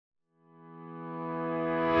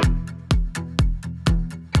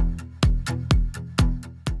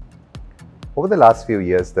Over the last few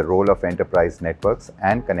years, the role of enterprise networks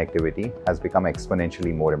and connectivity has become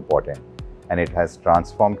exponentially more important, and it has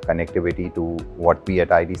transformed connectivity to what we at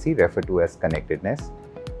IDC refer to as connectedness,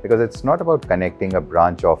 because it's not about connecting a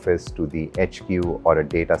branch office to the HQ or a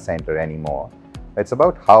data center anymore. It's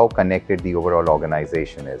about how connected the overall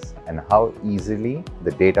organization is and how easily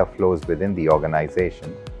the data flows within the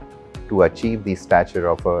organization to achieve the stature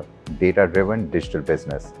of a data-driven digital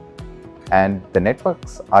business. And the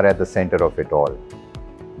networks are at the center of it all.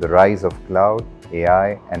 The rise of cloud,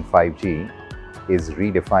 AI, and 5G is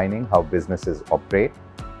redefining how businesses operate,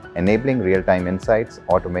 enabling real-time insights,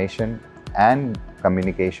 automation, and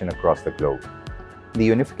communication across the globe. The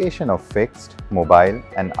unification of fixed, mobile,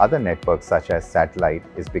 and other networks such as satellite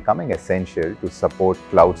is becoming essential to support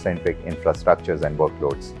cloud-centric infrastructures and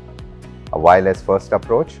workloads. A wireless-first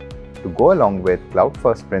approach to go along with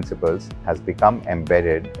cloud-first principles has become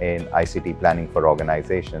embedded in ICT planning for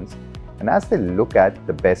organizations, and as they look at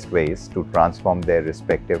the best ways to transform their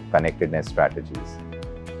respective connectedness strategies.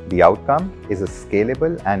 The outcome is a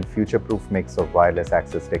scalable and future-proof mix of wireless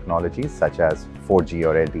access technologies such as 4G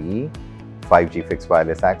or LTE, 5G fixed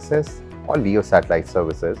wireless access, or LEO satellite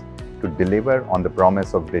services to deliver on the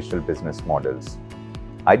promise of digital business models.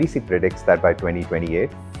 IDC predicts that by 2028,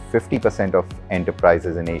 50% of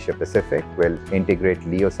enterprises in Asia Pacific will integrate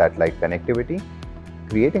LEO satellite connectivity,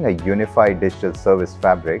 creating a unified digital service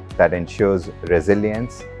fabric that ensures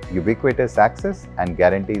resilience, ubiquitous access, and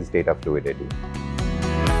guarantees data fluidity.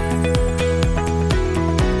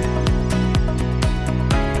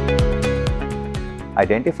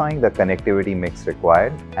 Identifying the connectivity mix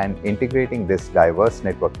required and integrating this diverse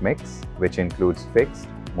network mix, which includes fixed,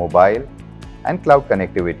 mobile, and cloud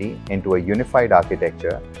connectivity into a unified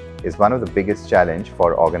architecture, is one of the biggest challenges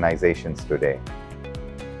for organizations today.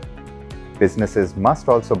 Businesses must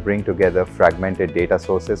also bring together fragmented data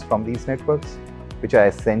sources from these networks, which are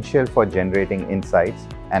essential for generating insights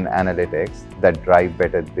and analytics that drive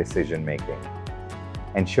better decision-making.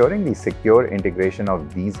 Ensuring the secure integration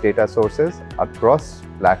of these data sources across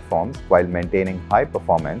platforms while maintaining high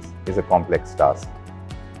performance is a complex task.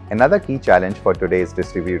 Another key challenge for today's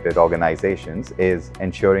distributed organizations is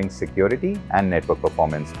ensuring security and network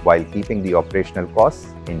performance while keeping the operational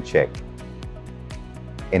costs in check.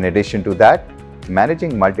 In addition to that,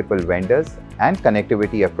 managing multiple vendors and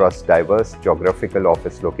connectivity across diverse geographical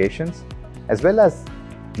office locations, as well as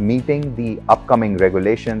meeting the upcoming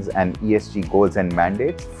regulations and ESG goals and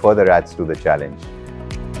mandates further adds to the challenge.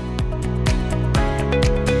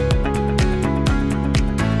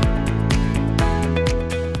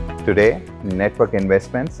 Today, network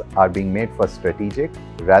investments are being made for strategic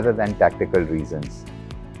rather than tactical reasons.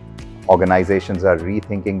 Organizations are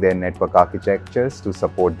rethinking their network architectures to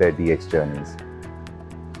support their DX journeys.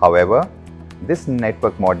 However, this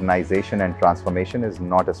network modernization and transformation is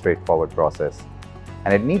not a straightforward process,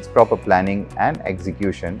 and it needs proper planning and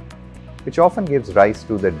execution, which often gives rise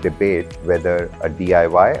to the debate whether a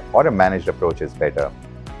DIY or a managed approach is better,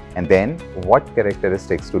 and then what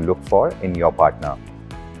characteristics to look for in your partner.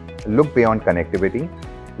 Look beyond connectivity.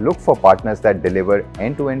 Look for partners that deliver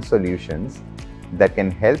end-to-end solutions that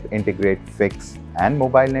can help integrate fixed and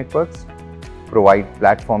mobile networks, provide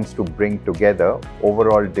platforms to bring together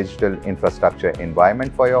overall digital infrastructure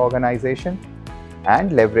environment for your organization,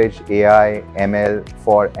 and leverage AI, ML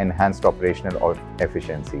for enhanced operational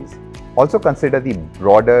efficiencies. Also consider the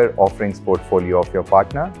broader offerings portfolio of your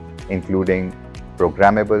partner, including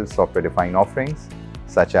programmable software-defined offerings,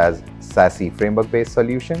 such as SASE framework-based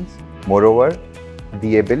solutions. Moreover,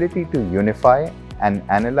 the ability to unify and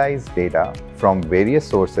analyze data from various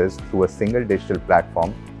sources through a single digital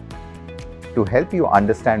platform to help you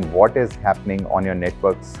understand what is happening on your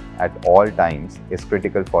networks at all times is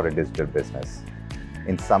critical for a digital business.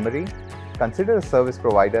 In summary, consider a service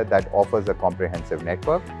provider that offers a comprehensive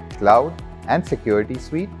network, cloud, and security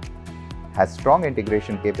suite, has strong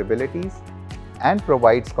integration capabilities, and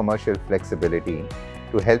provides commercial flexibility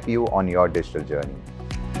to help you on your digital journey.